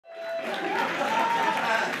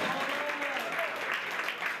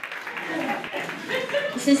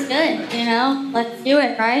this is good, you know? Let's do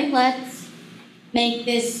it, right? Let's make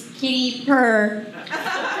this kitty purr.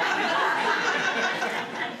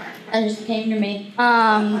 That just came to me.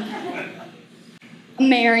 I'm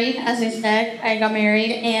married, as I said. I got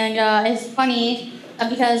married, and it's funny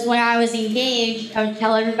because when I was engaged, I would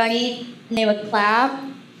tell everybody, and they would clap,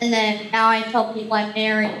 and then now I tell people I'm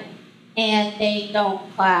married, and they don't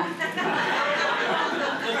clap.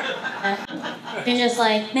 They're just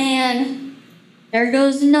like, man, there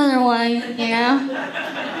goes another one, you know?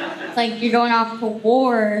 It's like you're going off to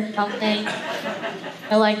war or something.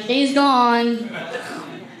 They're like, she's gone.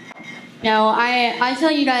 No, I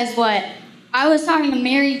tell you guys what, I was talking to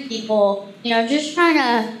married people, you know, just trying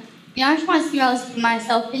to, you know, I just want to see what I was getting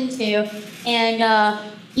myself into. And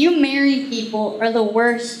you married people are the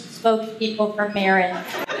worst spokespeople for marriage.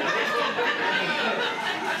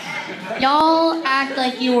 Y'all act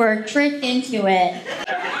like you were tricked into it.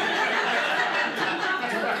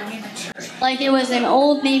 Like it was an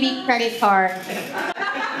Old Navy credit card.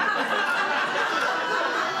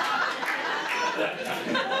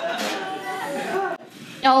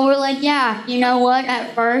 Y'all were like, yeah, you know what?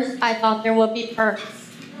 At first, I thought there would be perks.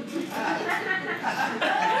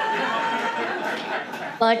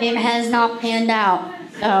 But it has not panned out.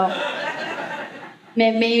 So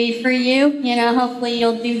maybe for you, you know, hopefully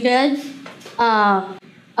you'll do good. I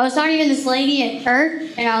was talking to this lady at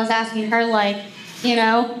church, and I was asking her, like, you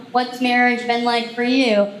know, what's marriage been like for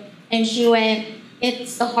you? And she went,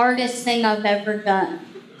 it's the hardest thing I've ever done.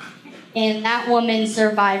 And that woman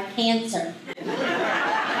survived cancer.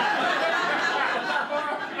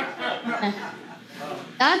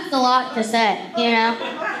 That's a lot to say, you know?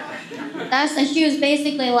 And she was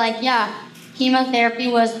basically like, yeah, chemotherapy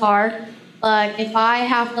was hard, but if I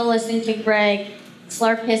have to listen to Greg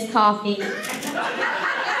slurp his coffee,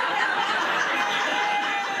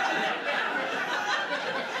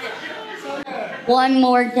 one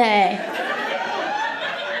more day,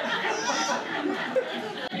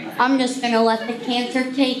 I'm just gonna let the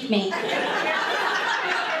cancer take me.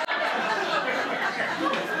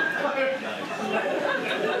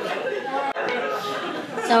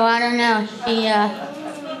 So I don't know,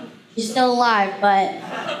 she's still alive, but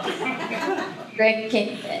Greg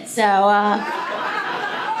kicked it, so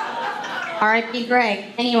R.I.P. Greg.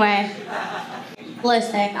 Anyway,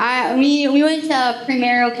 listen, we went to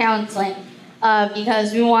premarital counseling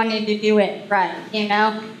because we wanted to do it right, you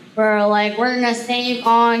know? We're like, we're gonna save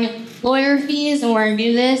on lawyer fees, and we're gonna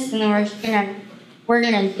do this, and then we're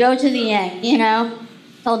gonna go to the end, you know?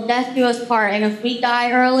 Till death do us part, and if we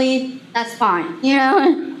die early, that's fine, you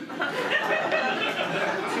know?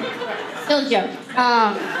 Still joke.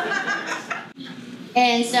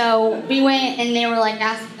 And so we went, and they were like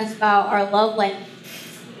asking us about our love language.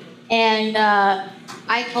 And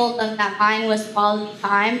I told them that mine was quality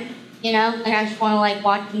time, you know? Like I just want to like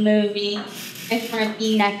watch a movie. I just want to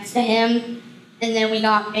be next to him. And then we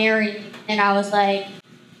got married, and I was like,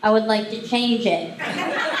 I would like to change it.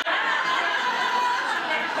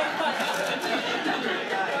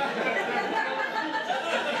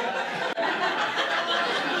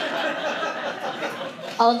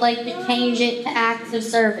 I would like to change it to acts of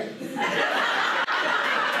service.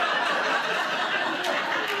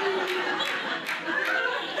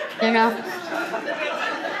 You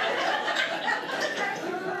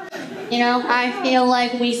know, I feel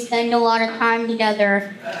like we spend a lot of time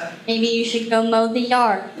together. Maybe you should go mow the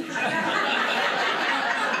yard.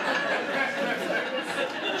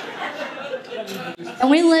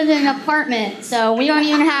 And we live in an apartment, so we don't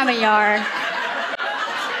even have a yard.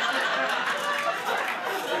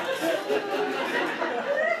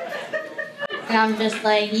 And I'm just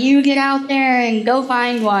like, you get out there and go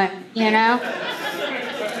find one, you know?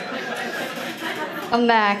 Come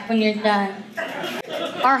back when you're done.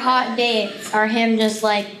 Our hot dates are him just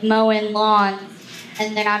like mowing lawns,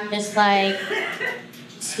 and then I'm just like,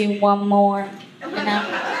 just do one more, you know?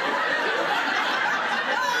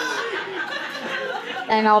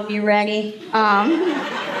 Then I'll be ready. A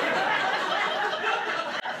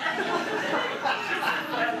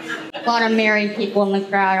lot of married people in the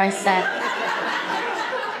crowd, I said.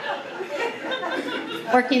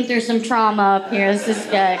 Working through some trauma up here, this is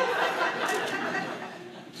good.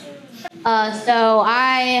 So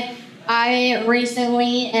I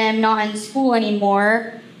recently am not in school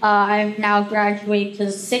anymore. I've now graduated to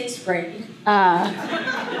 6th grade.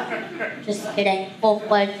 Just kidding,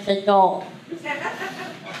 full-fledged adult.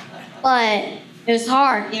 But it was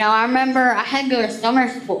hard, you know. I remember I had to go to summer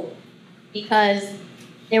school because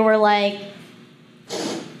they were like,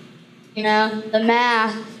 you know, the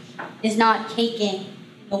math is not taking in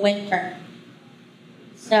the winter.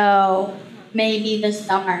 So maybe this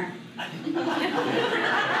summer.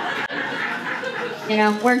 You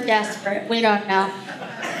know, we're desperate. We don't know.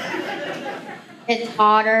 It's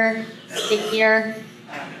hotter, stickier.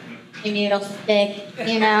 Maybe it'll stick,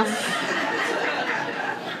 you know?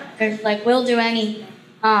 There's like, we'll do anything.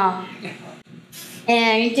 And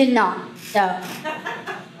it did not, so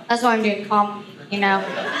that's why I'm doing comedy, you know?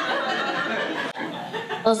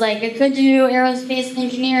 I was like, I could do aerospace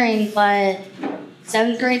engineering, but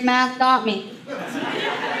 7th grade math got me.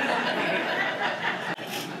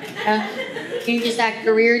 You're just at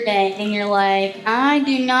career day and you're like, I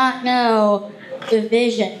do not know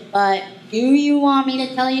division, but do you want me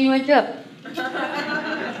to tell you a joke?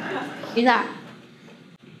 Do that.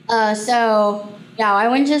 So, yeah, I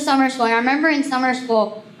went to summer school, and I remember in summer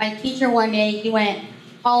school, my teacher one day, he went,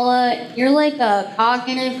 Paula, you're like a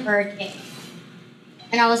cognitive hurricane.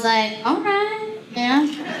 And I was like, all right, yeah.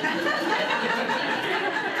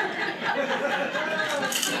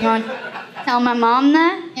 You want to tell my mom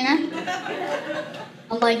that, you know?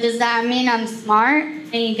 I'm like, does that mean I'm smart?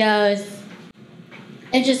 And he goes,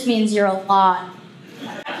 it just means you're a lot.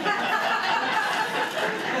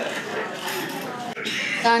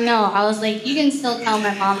 So no, I was like, you can still tell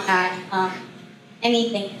my mom that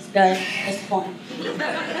anything is good at this point.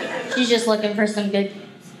 She's just looking for some good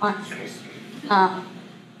sponsors.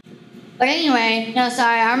 But anyway, no,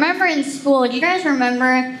 sorry. I remember in school, do you guys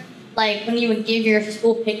remember like when you would give your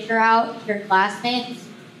school picture out to your classmates?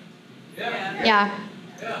 Yeah.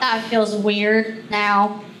 That feels weird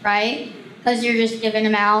now, right? Because you're just giving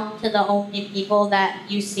them out to the only people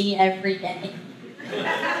that you see every day.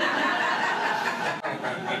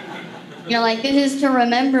 You're like, this is to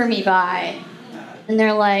remember me by. And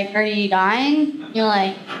they're like, are you dying? You're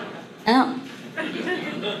like, no.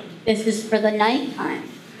 This is for the nighttime.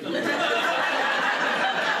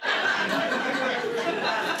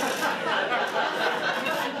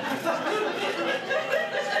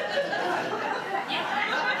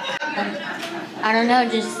 I don't know,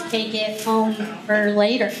 just take it home for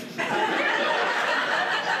later.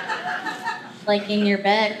 Like in your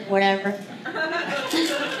bed, whatever.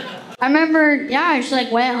 I remember, yeah, I just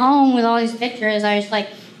like went home with all these pictures. I just like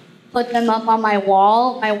put them up on my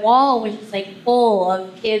wall. My wall was just like full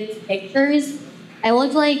of kids' pictures. It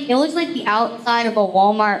looked like the outside of a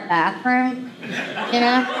Walmart bathroom, you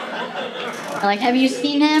know? They're like, have you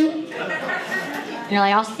seen him? And you're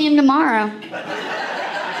like, I'll see him tomorrow.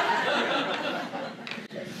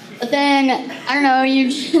 But then, I don't know, you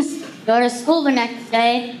just go to school the next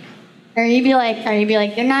day, or you'd be like,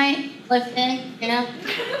 good night, Clifton, you know?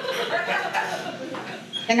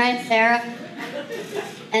 Good night, Sarah.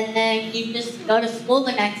 And then you just go to school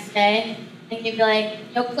the next day, and you'd be like,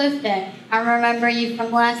 yo, Clifton, I remember you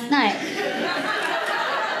from last night.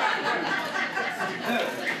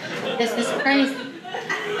 This is crazy.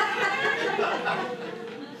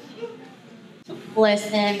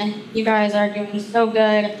 Listen, you guys are doing so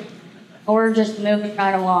good. We're just moving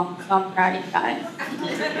right along, so I'm proud of you guys.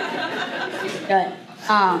 Good.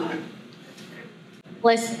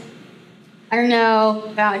 Listen, I don't know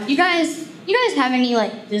about you guys have any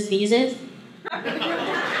like diseases?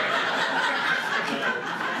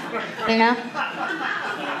 You know?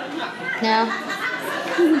 No?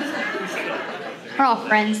 We're all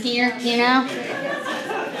friends here, you know?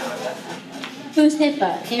 Who's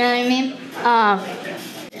HIPAA? You know what I mean?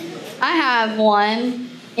 I have one.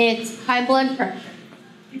 It's high blood pressure.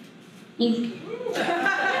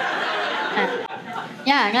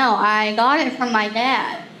 Yeah, no, I got it from my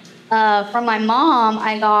dad. From my mom,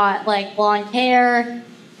 I got like blonde hair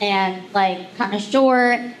and like kind of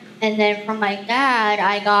short. And then from my dad,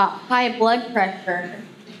 I got high blood pressure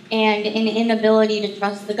and an inability to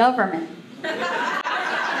trust the government.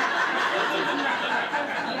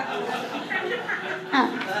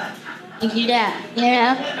 Thank you, Dad, you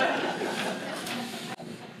know?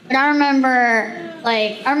 But I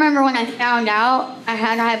remember when I found out I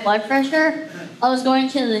had high blood pressure, I was going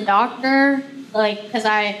to the doctor, like, because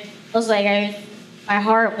I was like, my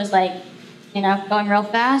heart was like, you know, going real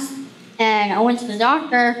fast. And I went to the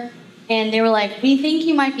doctor, and they were like, we think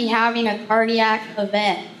you might be having a cardiac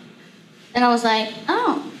event. And I was like,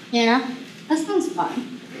 oh, you know, that sounds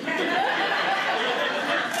fun.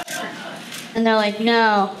 And they're like,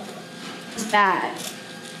 no, it's bad.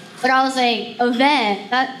 But I was like,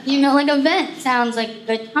 event, that, you know, like event sounds like a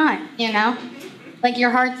good time, you know? Like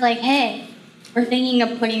your heart's like, hey, we're thinking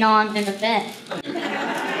of putting on an event.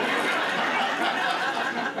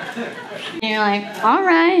 And you're like, all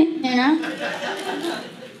right, you know?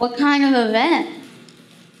 What kind of event?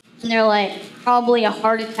 And they're like, probably a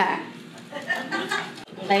heart attack.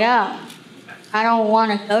 Like, oh, I don't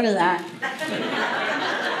want to go to that.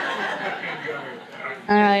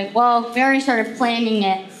 And they're like, well, we already started planning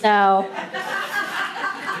it, so.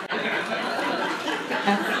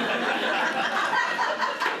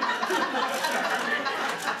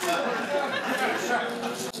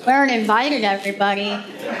 We already invited everybody.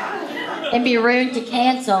 It'd be rude to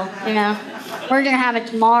cancel, you know. We're gonna have it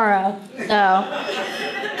tomorrow, so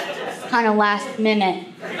it's kind of last minute.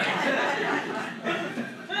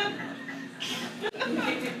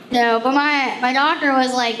 No, but my doctor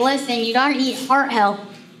was like, listen, you gotta eat heart health.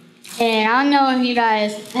 And I don't know if you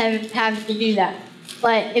guys have to do that.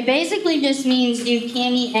 But it basically just means you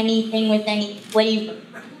can't eat anything with any flavor.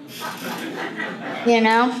 You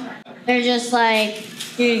know? They're just like,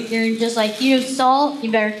 you're just like, you have salt,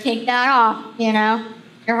 you better take that off, you know?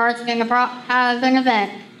 Your heart's gonna have an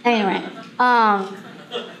event. Anyway,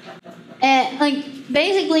 and like,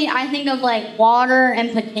 basically I think of like water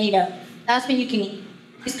and potato. That's what you can eat.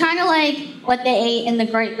 It's kind of like what they ate in the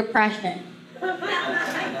Great Depression.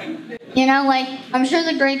 You know, like, I'm sure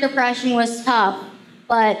the Great Depression was tough,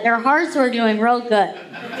 but their hearts were doing real good.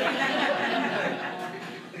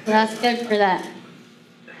 So that's good for them.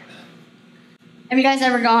 Have you guys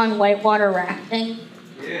ever gone whitewater rafting?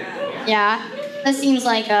 Yeah? That seems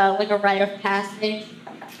like a rite of passage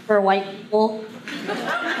for white people.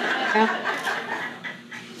 Yeah?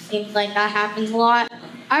 Seems like that happens a lot.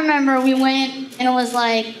 I remember we went and it was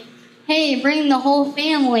like, hey, bring the whole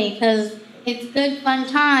family because it's good fun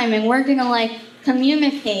time and we're gonna like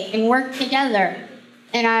communicate and work together.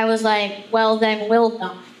 And I was like, well then we'll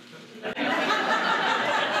die.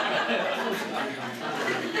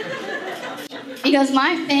 Because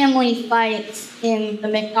my family fights in the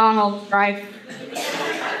McDonald's drive-thru.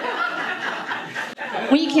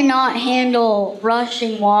 We cannot handle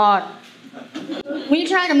rushing water. We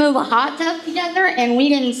tried to move a hot tub together and we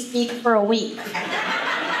didn't speak for a week.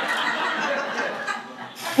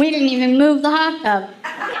 We didn't even move the hot tub.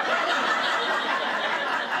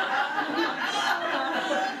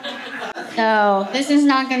 So this is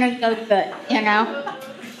not gonna go good, you know?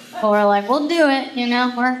 But we're like, we'll do it, you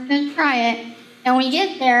know? We're gonna try it. And we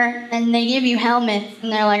get there and they give you helmets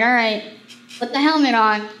and they're like, all right, put the helmet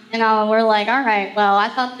on. And we're like, all right, well, I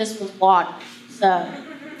thought this was water, so.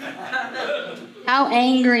 How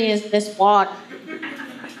angry is this water?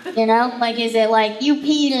 You know, like, is it like, you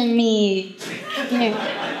peed in me? You know,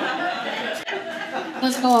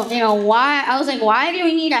 what's going, you know, why? I was like, why do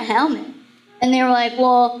we need a helmet? And they were like,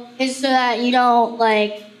 well, it's so that you don't,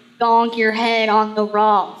 like, bonk your head on the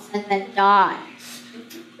rocks and then die.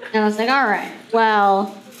 And I was like, all right,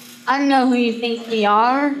 well, I don't know who you think we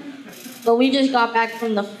are, but we just got back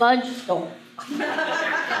from the fudge store.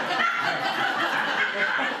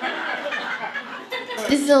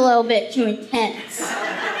 This is a little bit too intense.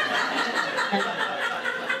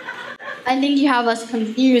 I think you have us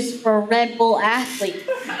confused for Red Bull athletes.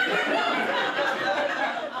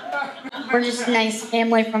 We're just a nice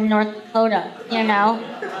family from North Dakota, you know?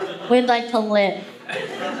 We'd like to live.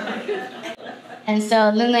 And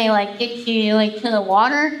so then they like get you like to the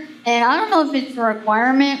water, and I don't know if it's a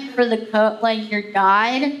requirement for the your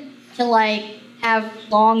guide to like have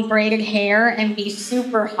long braided hair and be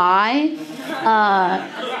super high.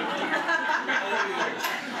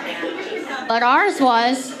 But ours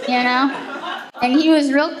was, you know, and he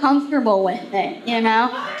was real comfortable with it, you know.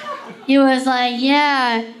 He was like,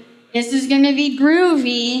 yeah, this is gonna be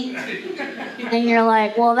groovy. And you're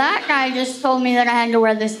like, well, that guy just told me that I had to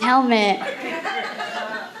wear this helmet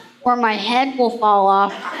or my head will fall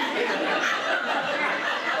off.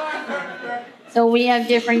 So we have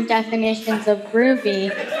different definitions of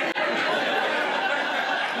groovy.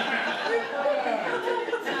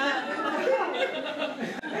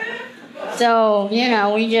 So, you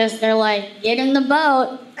know, they're like, get in the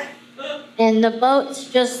boat. And the boat's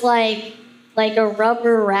just like a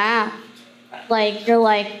rubber raft. Like, you're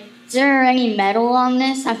like, is there any metal on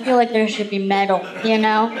this? I feel like there should be metal, you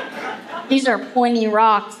know? These are pointy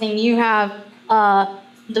rocks, and you have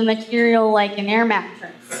the material like an air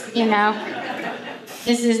mattress, you know?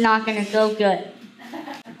 This is not gonna go good.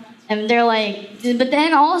 And they're like, but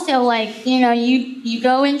then also like, you know, you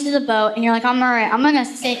go into the boat and you're like, I'm all right, I'm gonna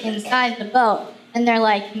sit inside the boat. And they're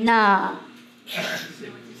like, nah,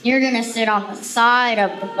 you're gonna sit on the side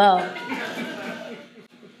of the boat.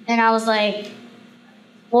 And I was like,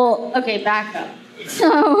 well, okay, back up.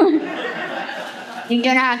 So, you're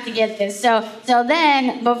gonna have to get this. So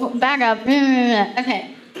then, back up,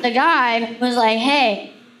 okay. The guide was like,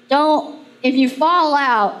 hey, if you fall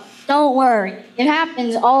out, don't worry. It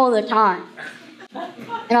happens all the time.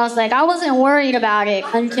 And I was like, I wasn't worried about it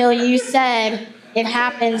until you said It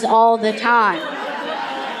happens all the time.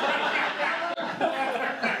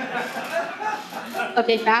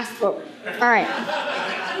 Okay, fast forward. All right.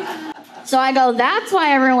 So I go, that's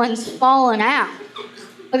why everyone's falling out.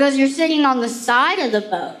 Because you're sitting on the side of the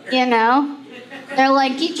boat, you know? They're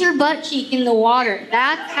like, get your butt cheek in the water.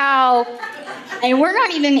 That's how, and we're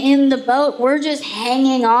not even in the boat, we're just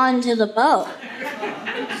hanging on to the boat.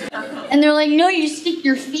 And they're like, no, you stick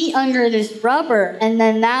your feet under this rubber, and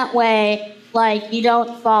then that way, like, you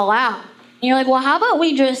don't fall out. And you're like, well, how about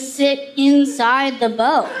we just sit inside the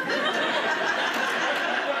boat?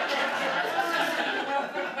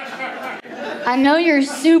 I know you're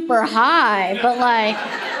super high, but like,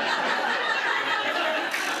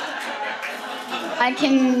 I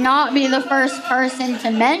cannot be the first person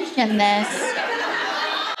to mention this.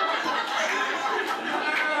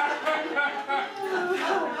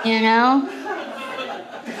 You know?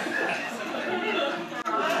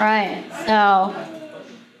 Right, so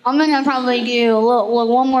I'm gonna probably do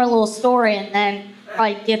one more little story and then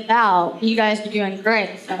probably dip out. You guys are doing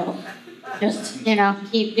great, so just, you know,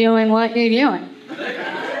 keep doing what you're doing.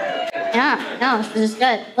 Yeah, no, this is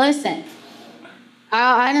good. Listen,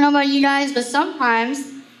 I don't know about you guys, but sometimes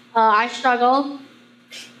I struggle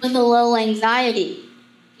with a little anxiety.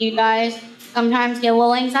 You guys sometimes get a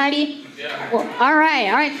little anxiety? Yeah. Well, all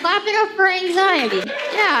right, clap it up for anxiety.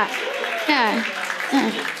 Yeah.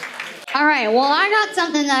 All right, well, I got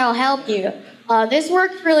something that'll help you. This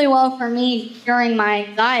works really well for me during my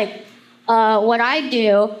anxiety. What I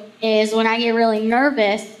do is when I get really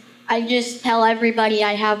nervous, I just tell everybody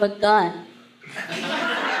I have a gun.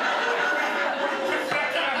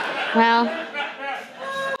 Well,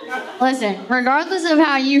 listen, regardless of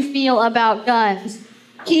how you feel about guns,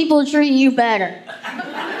 people treat you better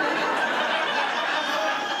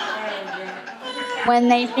when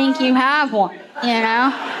they think you have one, you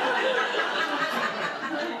know?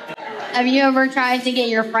 Have you ever tried to get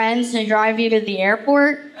your friends to drive you to the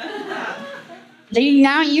airport?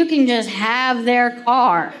 Now you can just have their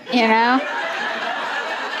car, you know?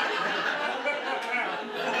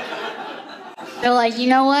 They're like, you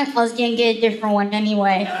know what? I was gonna get a different one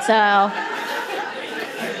anyway, so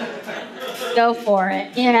go for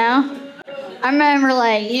it, you know? I remember,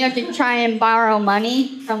 like, you have to try and borrow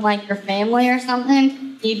money from, like, your family or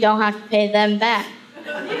something. You don't have to pay them back.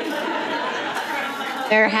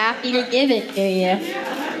 They're happy to give it to you.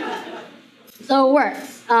 So it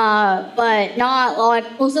works, but not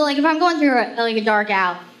like, well, so like if I'm going through a dark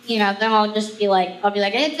alley, you know, then I'll be like,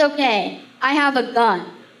 it's okay. I have a gun,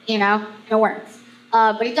 you know, it works.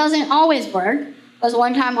 But it doesn't always work, because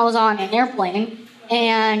one time I was on an airplane,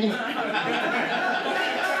 and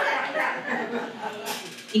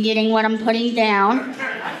you getting what I'm putting down?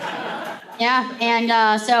 Yeah,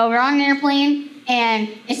 and so we're on an airplane, and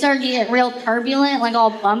it started to get real turbulent, like all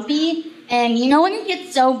bumpy. And you know when it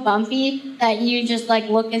gets so bumpy that you just like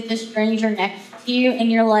look at the stranger next to you and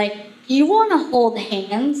you're like, do you want to hold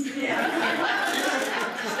hands?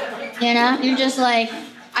 You know, you're just like,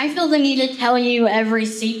 I feel the need to tell you every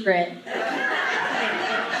secret.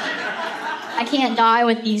 I can't die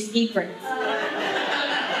with these secrets.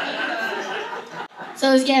 So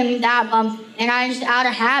it was getting that bumpy, and I just, out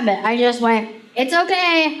of habit, I just went, it's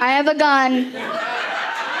okay, I have a gun.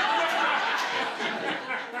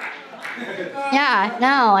 Yeah,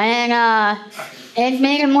 no, and it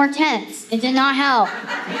made it more tense. It did not help.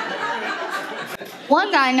 One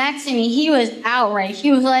guy next to me, he was outraged.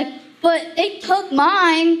 He was like, but they took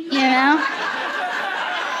mine, you know?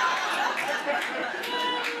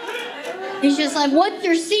 He's just like, what's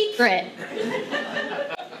your secret?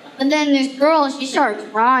 But then this girl, she started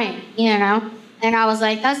crying, you know? And I was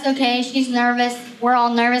like, that's okay, she's nervous. We're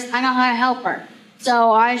all nervous. I know how to help her.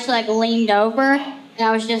 So I just like leaned over, and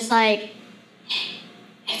I was just like,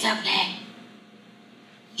 it's okay.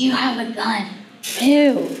 You have a gun,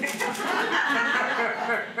 too.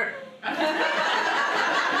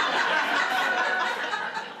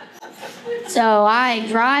 So I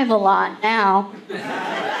drive a lot now.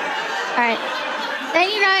 All right.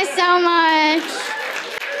 Thank you guys so much.